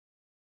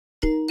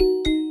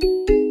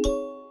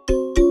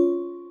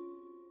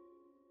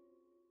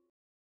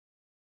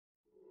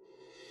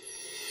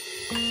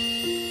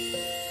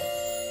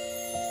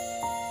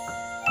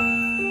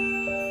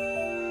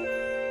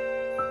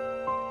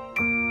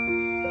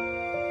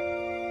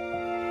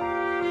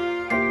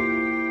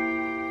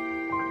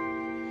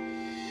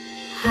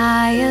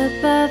High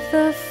above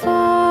the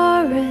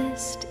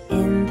forest,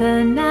 in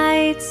the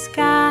night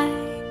sky,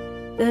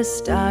 the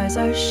stars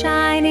are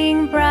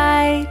shining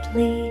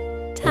brightly.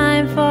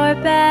 Time for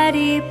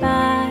Betty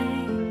bye.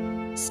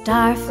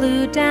 Star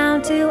flew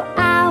down to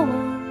Owl,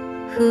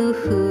 who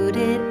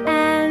hooted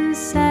and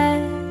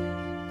said,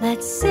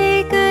 "Let's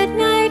say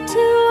goodnight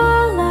to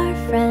all our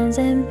friends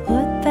and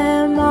put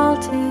them all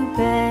to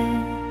bed."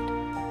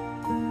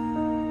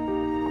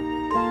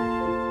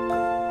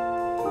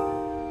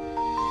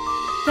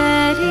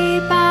 Betty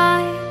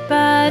bye,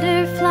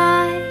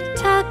 butterfly,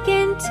 tuck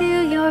into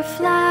your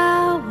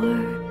flower.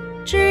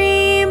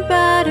 Dream,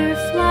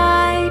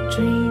 butterfly,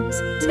 dreams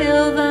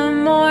till the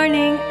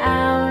morning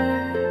hour.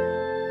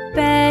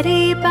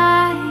 Betty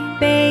bye,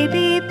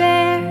 baby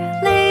bear,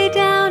 lay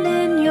down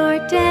in your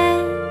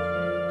den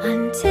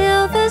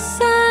until the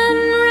sun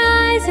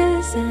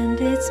rises and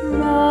it's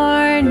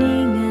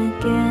morning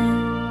again.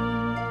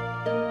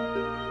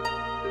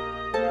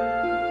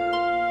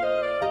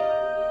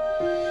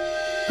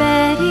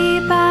 Betty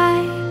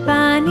bye,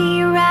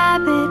 bunny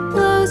rabbit,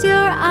 close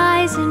your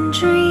eyes and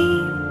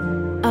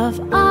dream of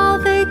all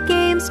the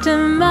games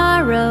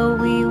tomorrow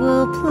we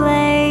will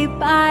play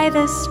by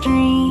the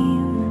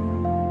stream.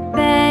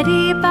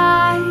 Betty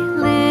bye,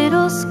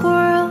 little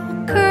squirrel,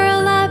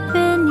 curl up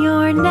in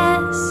your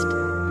nest.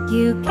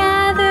 You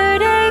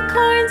gathered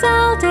acorns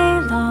all day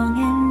long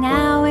and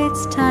now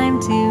it's time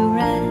to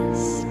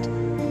rest.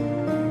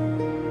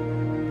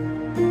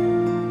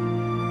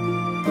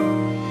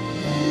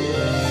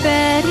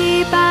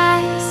 Betty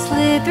bye,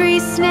 slithery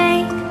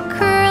snake,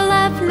 curl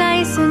up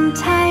nice and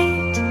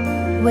tight.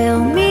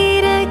 We'll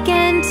meet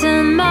again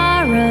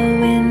tomorrow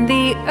in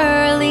the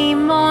early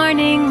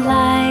morning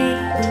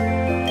light.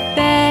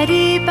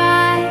 Betty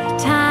bye,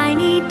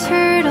 tiny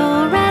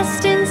turtle,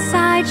 rest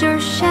inside your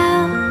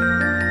shell.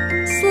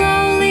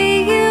 Slowly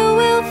you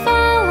will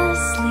fall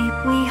asleep,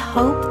 we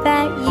hope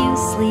that you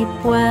sleep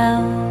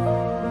well.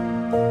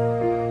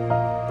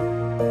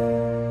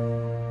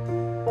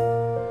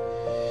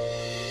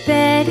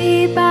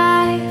 Betty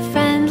bye,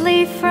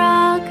 friendly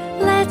frog,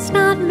 let's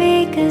not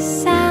make a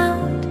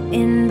sound.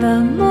 In the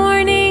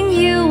morning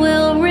you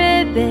will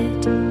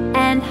ribbit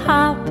and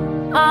hop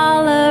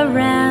all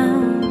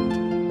around.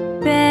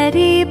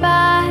 Betty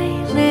bye,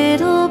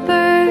 little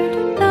bird,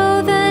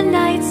 though the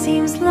night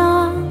seems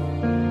long,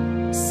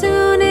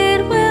 soon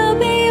it will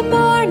be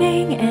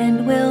morning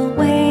and we'll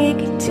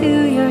wake to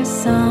your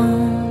song.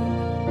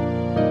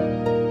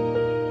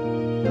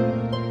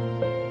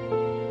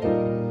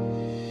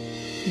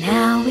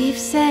 Now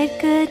we've said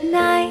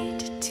goodnight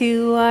to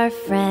our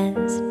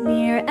friends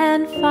near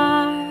and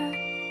far.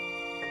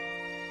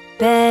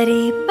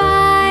 Betty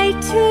bye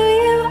to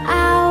you,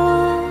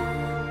 owl.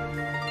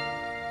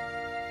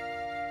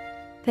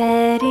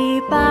 Betty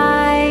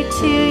bye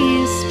to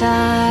you,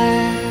 star.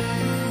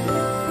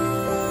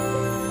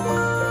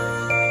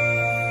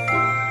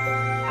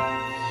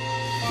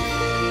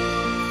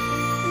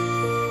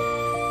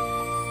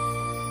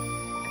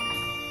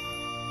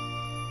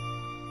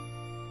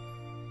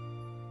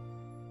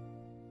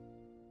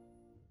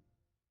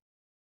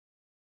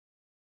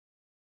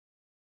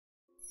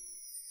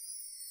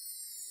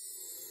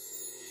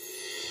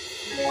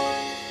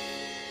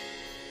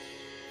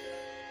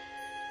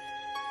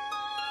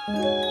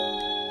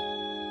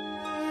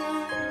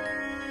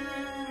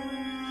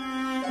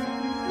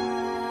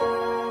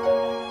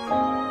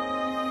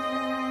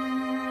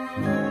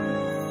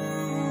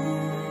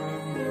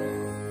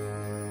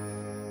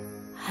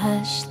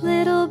 Hush,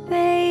 little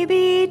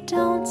baby,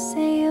 don't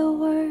say a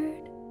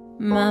word.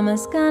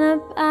 Mama's gonna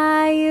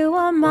buy you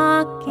a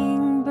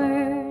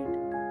mockingbird.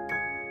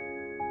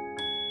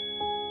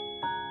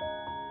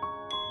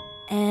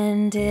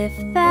 And if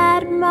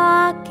that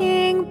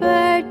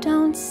mockingbird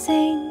don't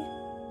sing,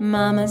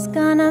 Mama's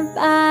gonna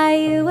buy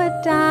you a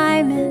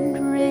diamond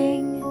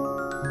ring.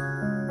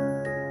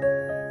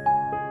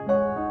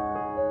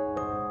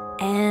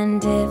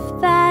 And if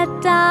that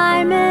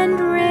diamond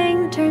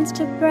ring turns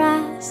to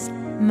brass,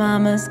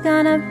 Mama's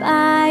gonna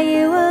buy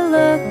you a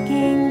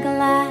looking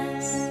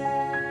glass.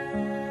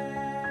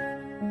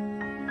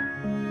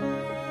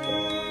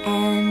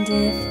 And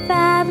if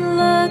that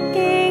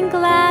looking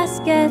glass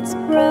gets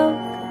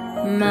broke,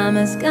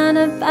 Mama's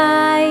gonna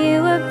buy you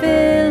a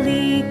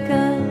billy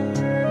goat.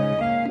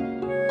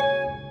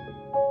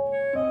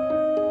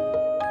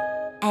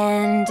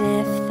 And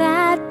if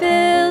that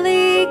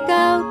billy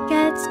goat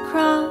gets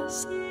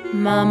cross,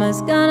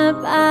 Mama's gonna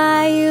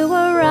buy you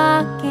a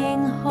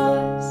rocking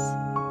horse.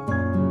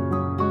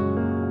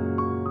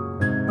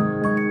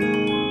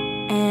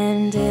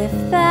 And if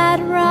that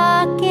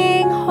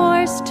rocking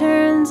horse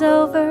turns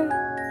over,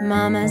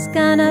 Mama's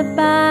gonna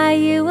buy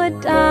you a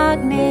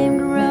dog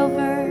named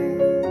Rover.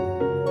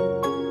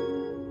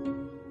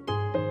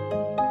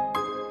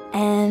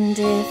 And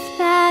if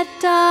that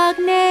dog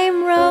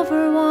named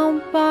Rover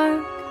won't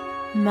bark,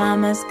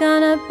 Mama's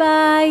gonna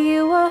buy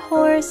you a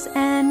horse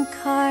and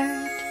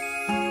cart.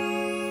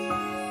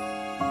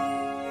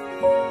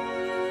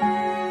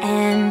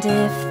 And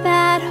if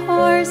that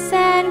horse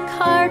and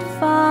cart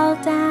fall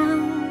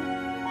down,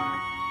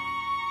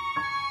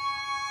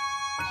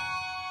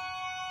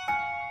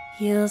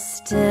 you'll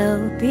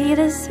still be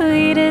the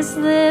sweetest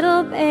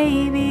little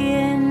baby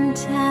in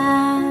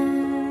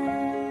town.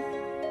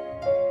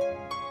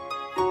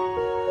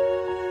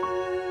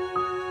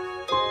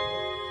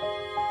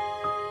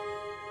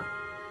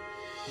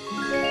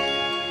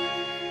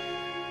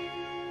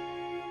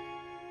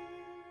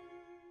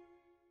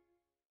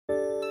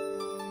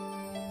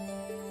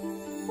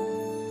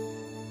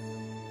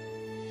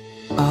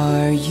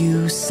 Are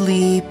you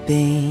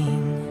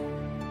sleeping,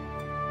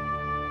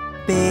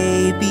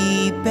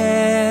 baby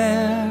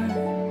bear?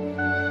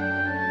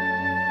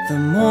 The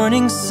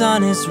morning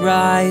sun is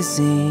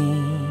rising.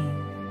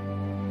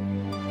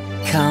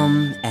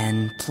 Come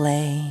and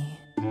play.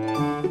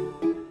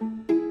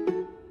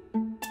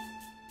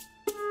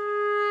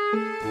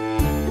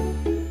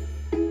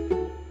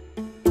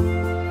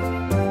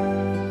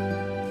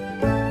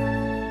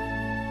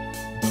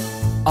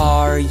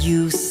 Are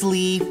you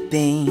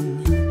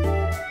sleeping,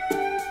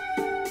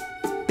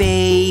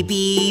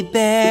 baby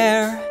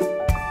bear?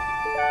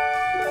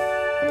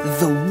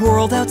 The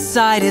world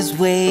outside is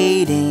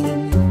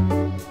waiting.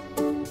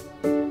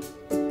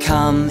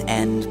 Come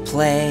and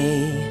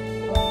play.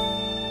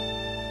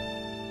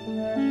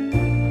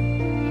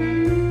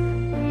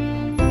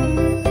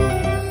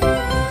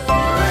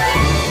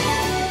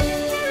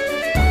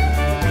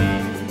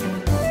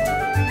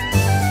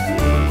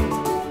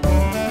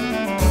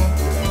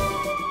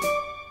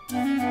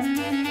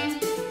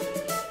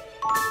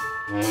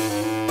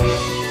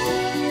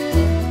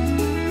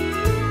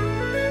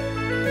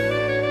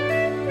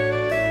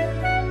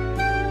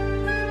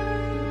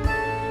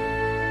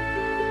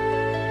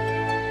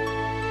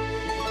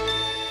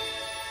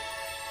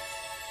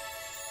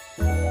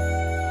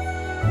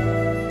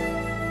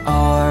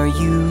 Are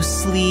you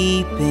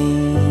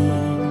sleeping,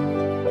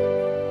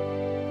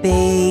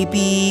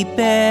 baby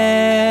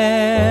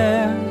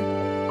bear?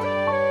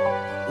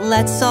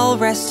 Let's all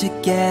rest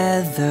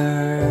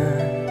together.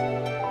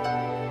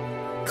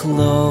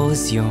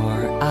 Close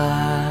your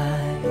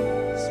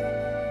eyes.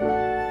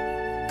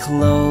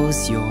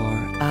 Close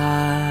your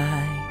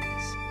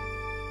eyes.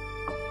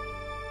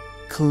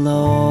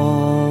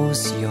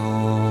 Close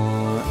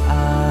your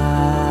eyes.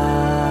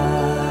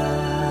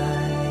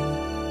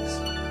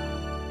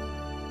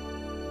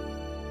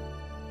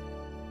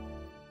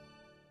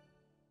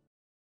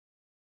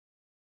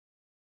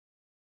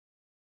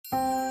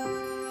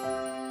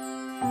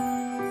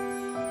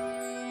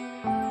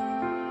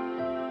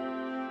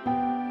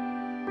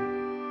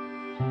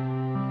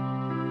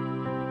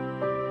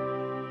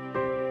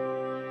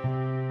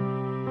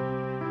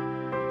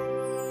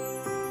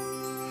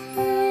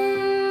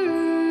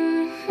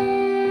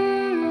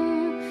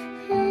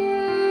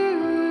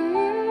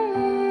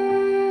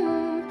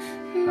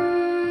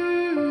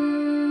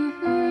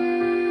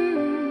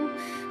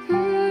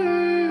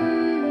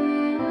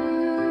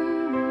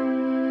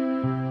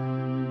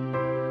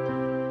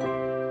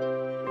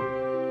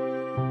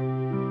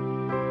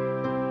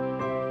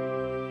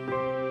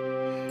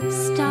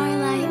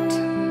 Starlight,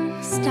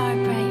 star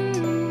bright,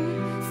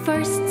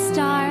 first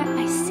star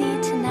I see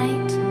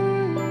tonight.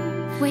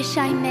 Wish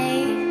I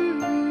may,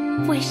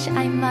 wish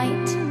I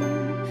might,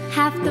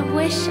 have the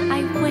wish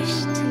I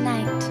wish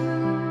tonight.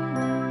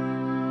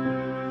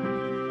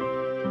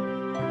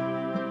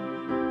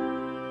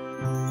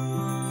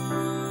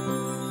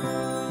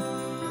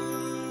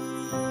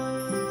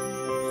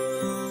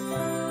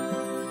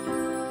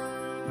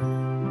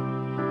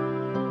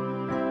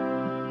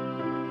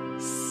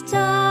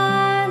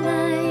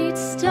 Starlight,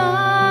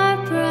 star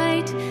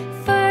bright,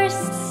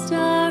 first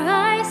star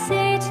I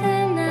see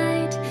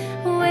tonight.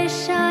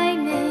 Wish I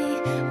may,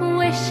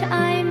 wish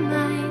I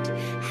might,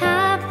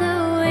 have the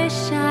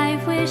wish I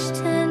wish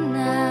tonight.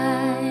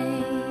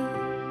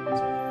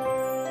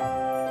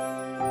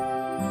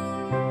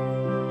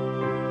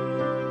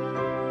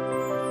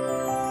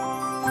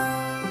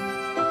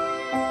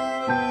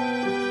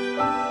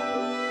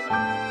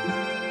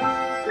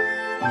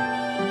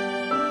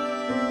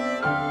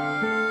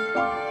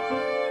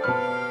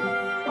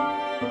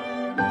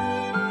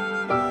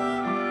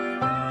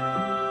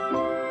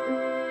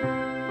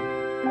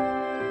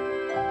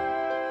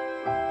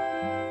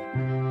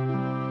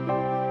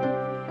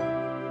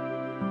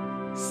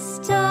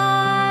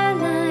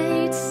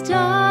 Starlight,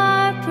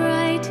 star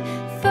bright,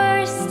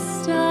 first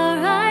star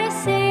I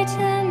see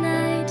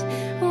tonight.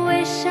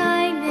 Wish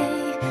I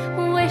may,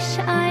 wish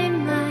I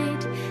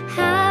might,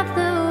 have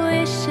the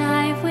wish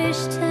I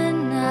wish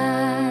tonight.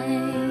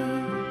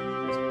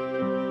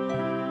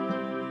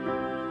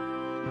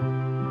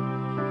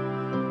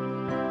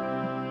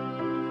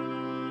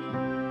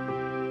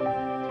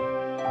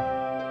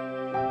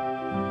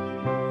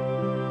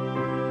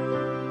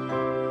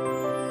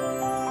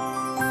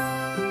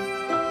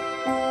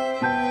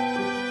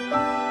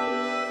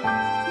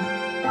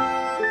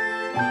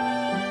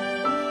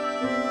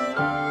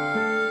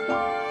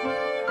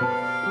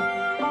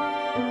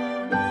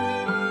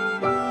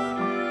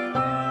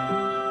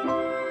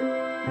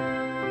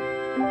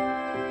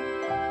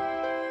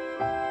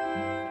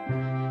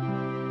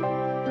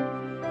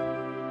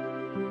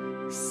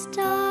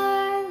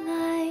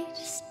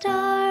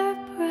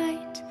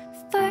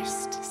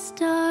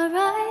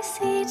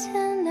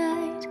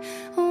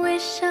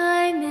 wish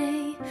I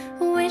may,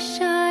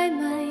 wish I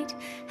might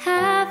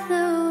have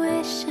the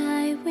wish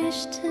I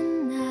wish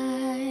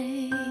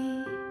tonight.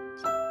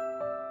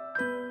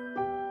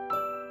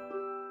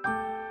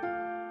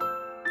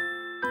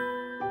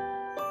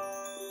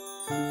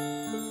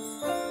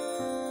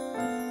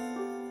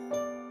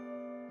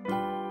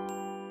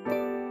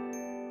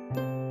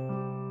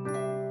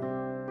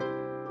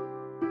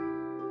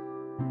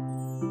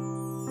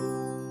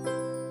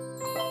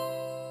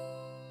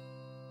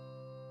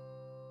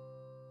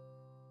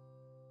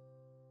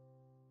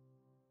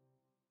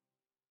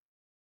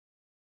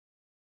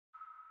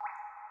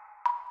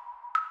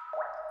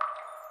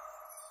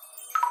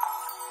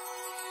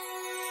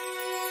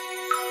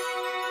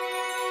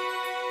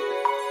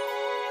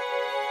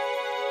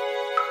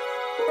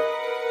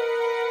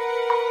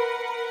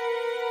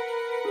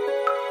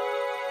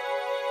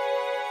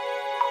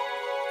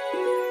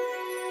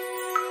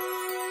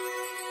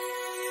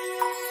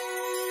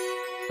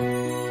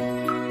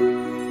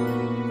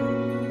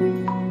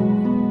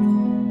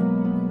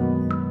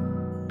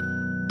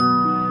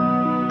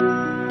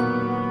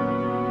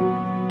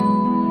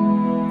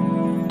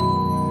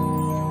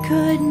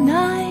 Good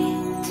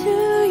night to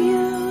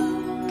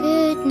you.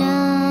 Good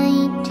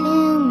night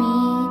to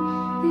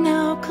me.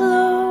 Now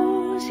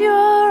close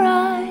your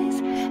eyes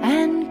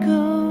and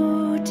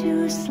go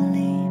to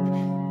sleep.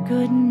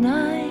 Good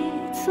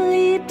night,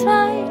 sleep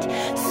tight,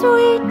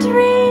 sweet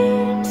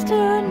dreams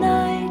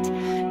tonight.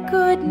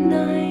 Good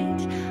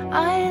night,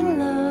 I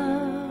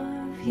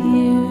love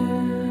you.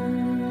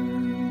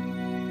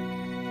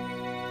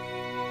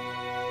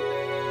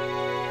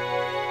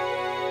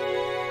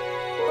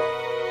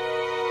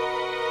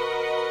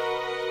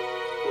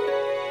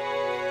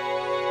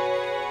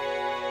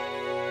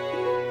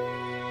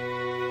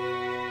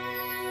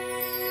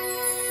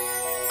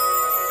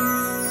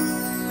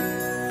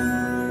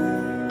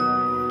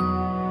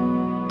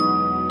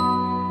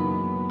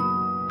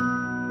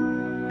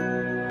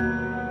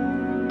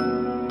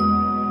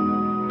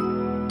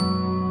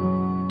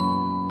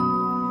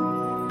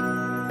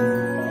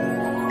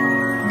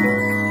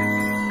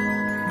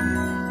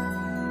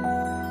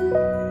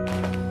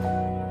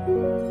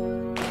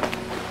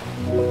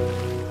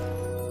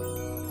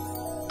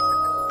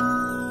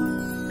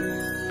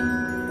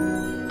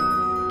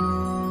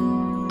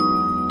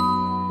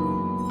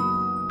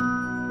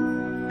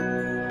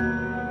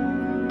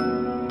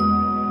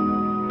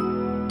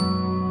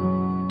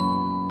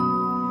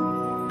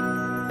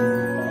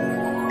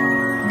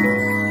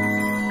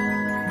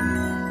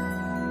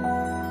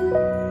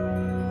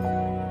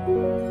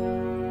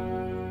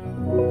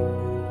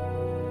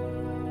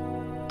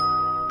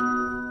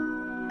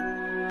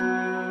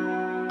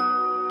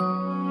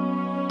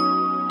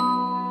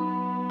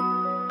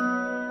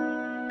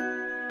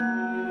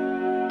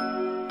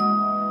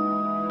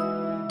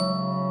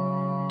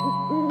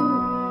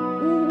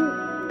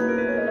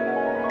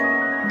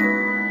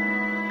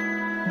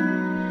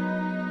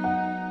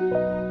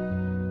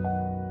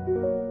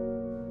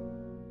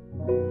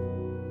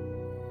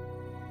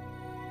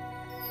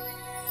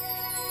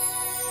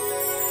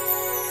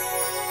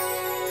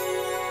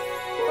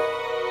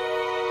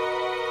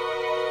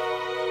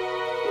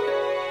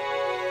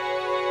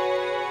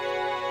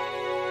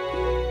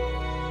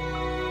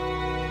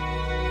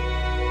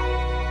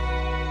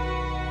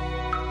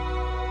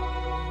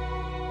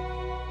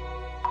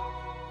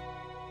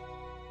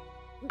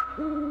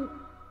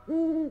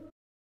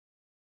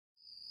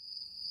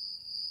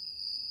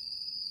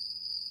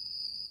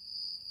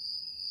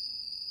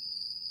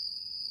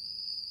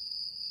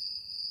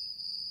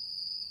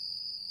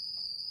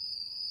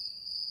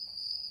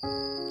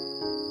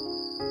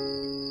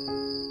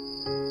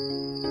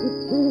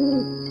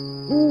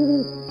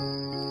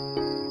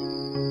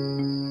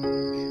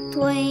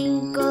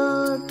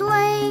 Twinkle,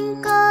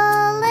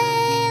 twinkle,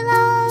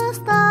 little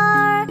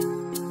star,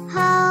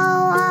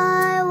 how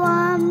I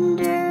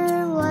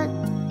wonder what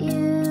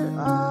you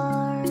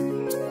are.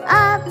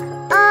 Up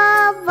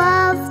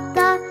above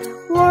the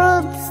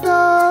world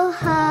so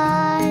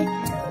high,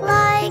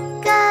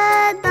 like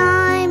a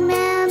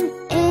diamond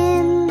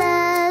in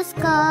the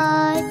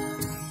sky.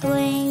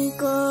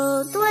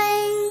 Twinkle,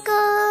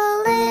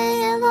 twinkle,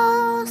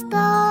 little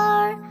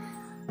star,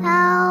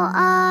 how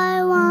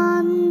I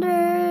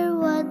wonder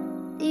what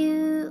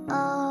you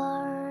are.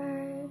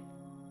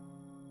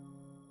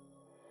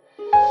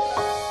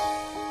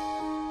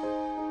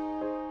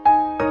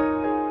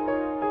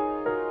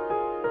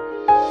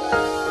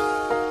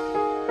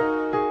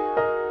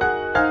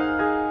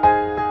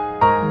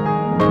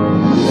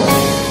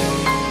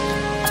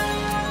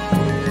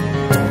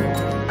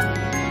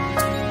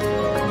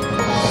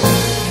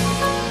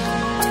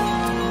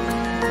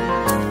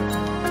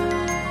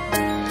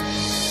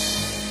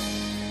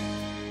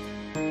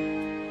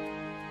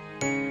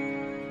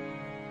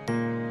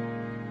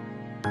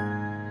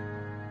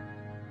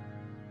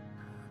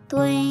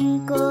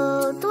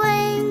 Twinkle,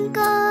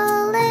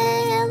 twinkle,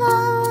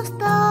 little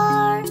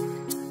star,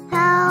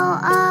 how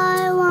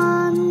I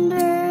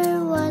wonder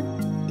what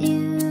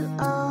you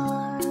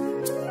are.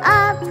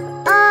 Up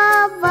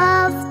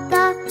above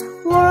the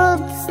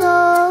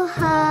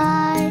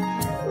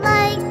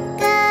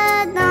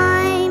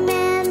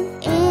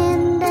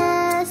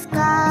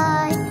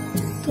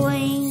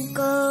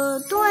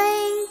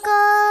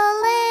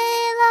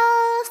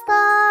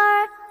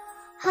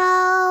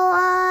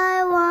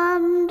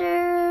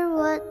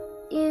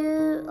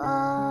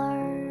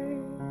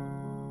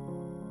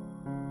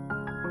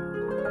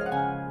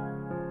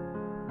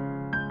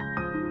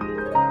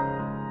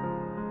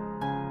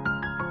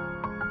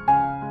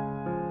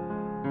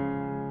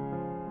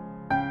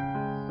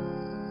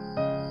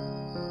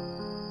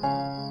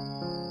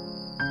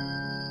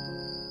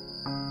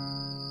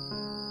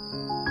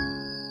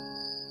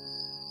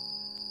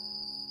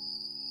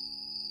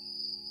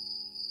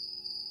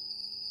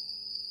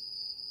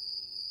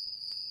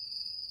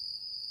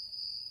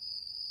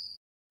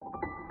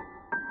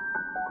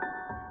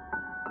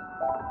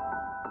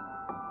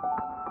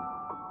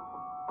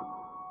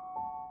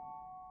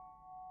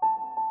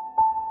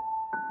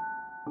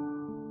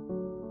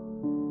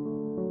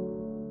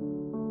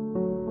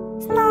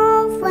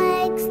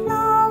Snowflake,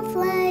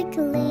 snowflake,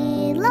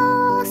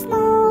 little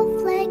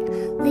snowflake,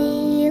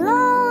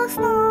 little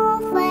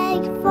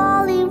snowflake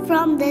falling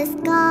from the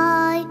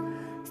sky.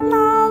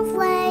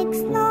 Snowflake,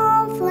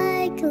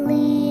 snowflake,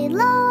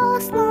 little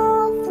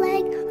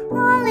snowflake,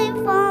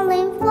 falling,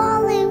 falling,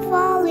 falling,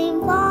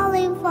 falling,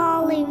 falling,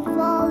 falling,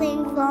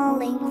 falling,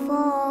 falling,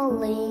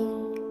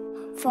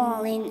 falling,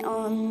 falling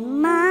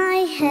on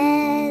my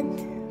head.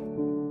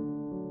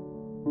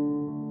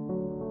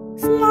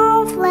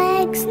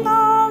 Snowflake,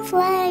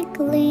 snowflake,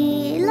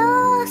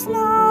 little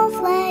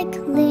snowflake,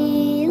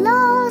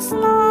 little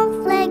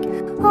snowflake,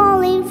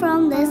 falling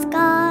from the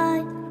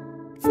sky.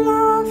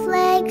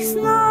 Snowflake,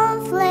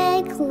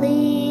 snowflake,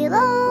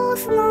 little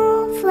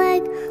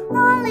snowflake,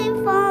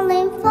 falling,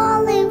 falling,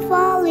 falling,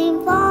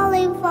 falling,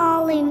 falling,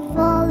 falling,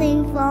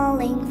 falling,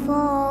 falling,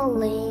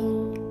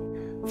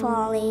 falling,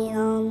 falling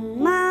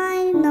on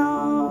my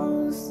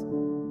nose.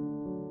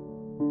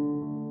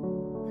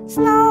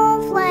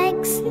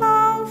 Snowflake,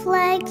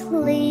 snowflake,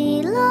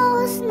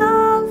 little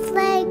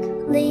snowflake,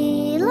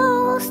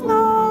 little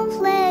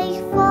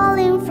snowflake,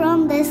 falling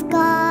from the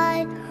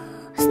sky.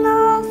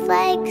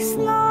 Snowflake,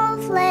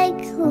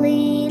 snowflake,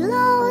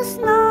 little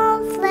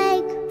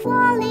snowflake,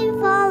 falling,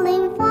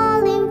 falling,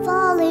 falling,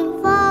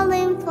 falling,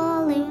 falling,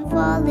 falling,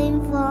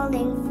 falling,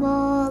 falling,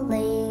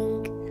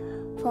 falling,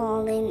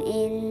 falling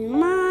in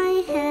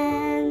my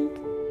hand,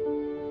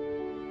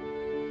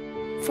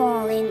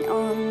 falling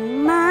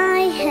on my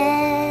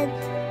head,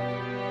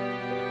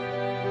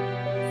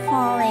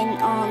 falling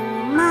on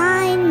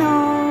my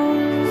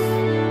nose,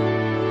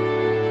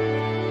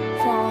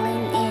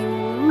 falling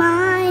in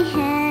my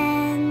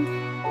hand.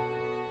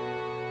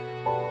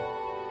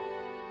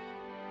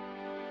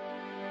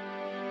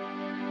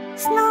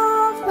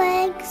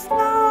 Snowflake,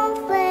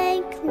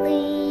 snowflake,